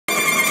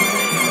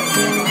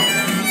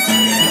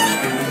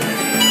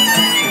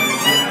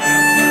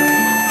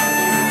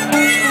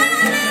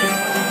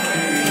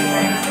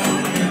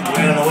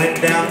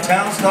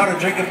town, started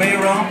drinking bay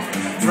rum.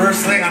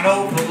 First thing I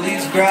know,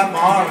 police grabbed my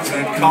arm and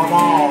said, "Come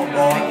on,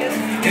 boy,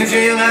 in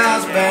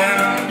jailhouse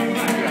bound."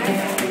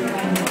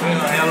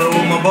 Well, hello,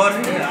 my buddy,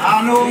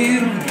 I know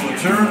you.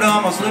 Turned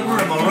on my slipper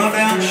and my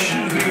run-down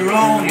shoe. You're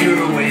on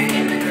your way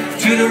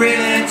to the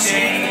rail and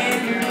chain.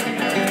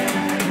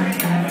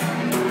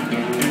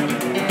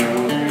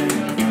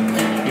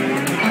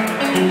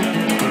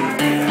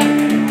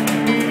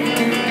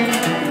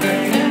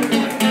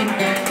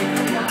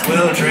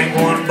 Well, I drank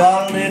one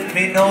bottle, didn't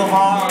mean no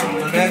harm.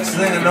 The next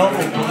thing I know,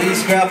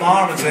 police grabbed my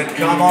arm and said,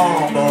 "Come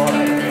on, boy,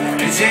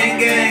 you chain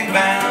gang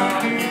bound."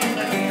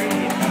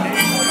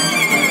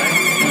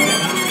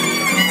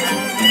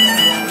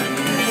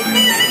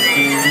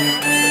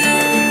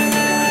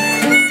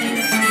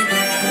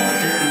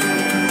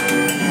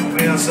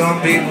 Well,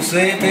 some people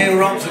say bay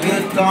rum's a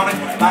good tonic.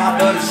 My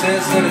buddy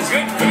says that it's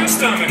good for the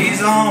stomach.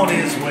 He's on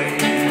his way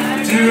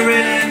to the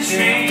rail and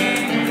chain.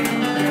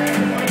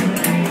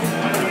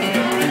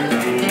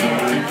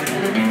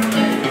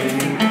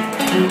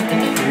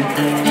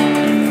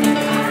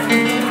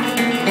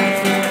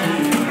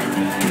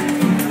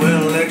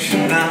 Well,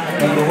 election night,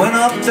 we went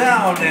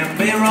uptown. Them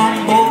bay rum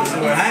boys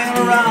that were hanging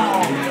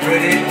around,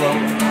 pretty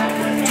close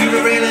to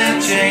the rail and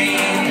chain.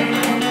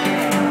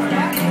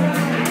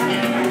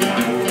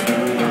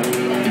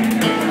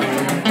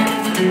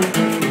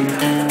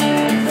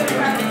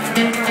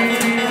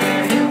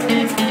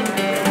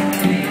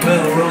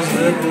 Well,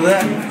 Roosevelt,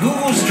 that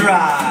who's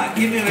dry?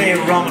 Give me a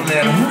rum and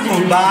let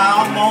who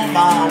buy. I'm on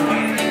my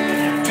way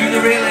to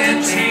the rail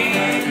and chain.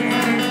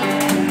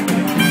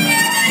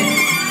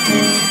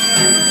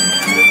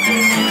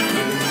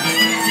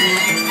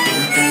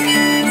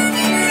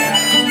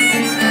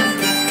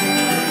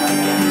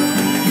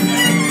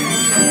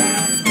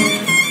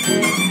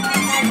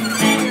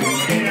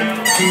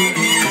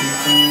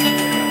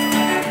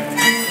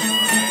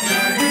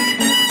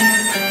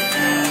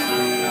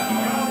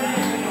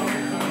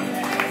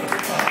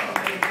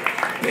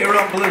 Hey,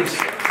 Rum Blues.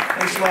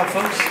 Thanks a lot,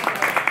 folks.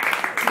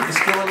 The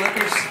Skillet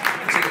Lickers.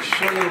 Take a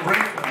short little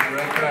break. We'll be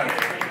right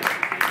back.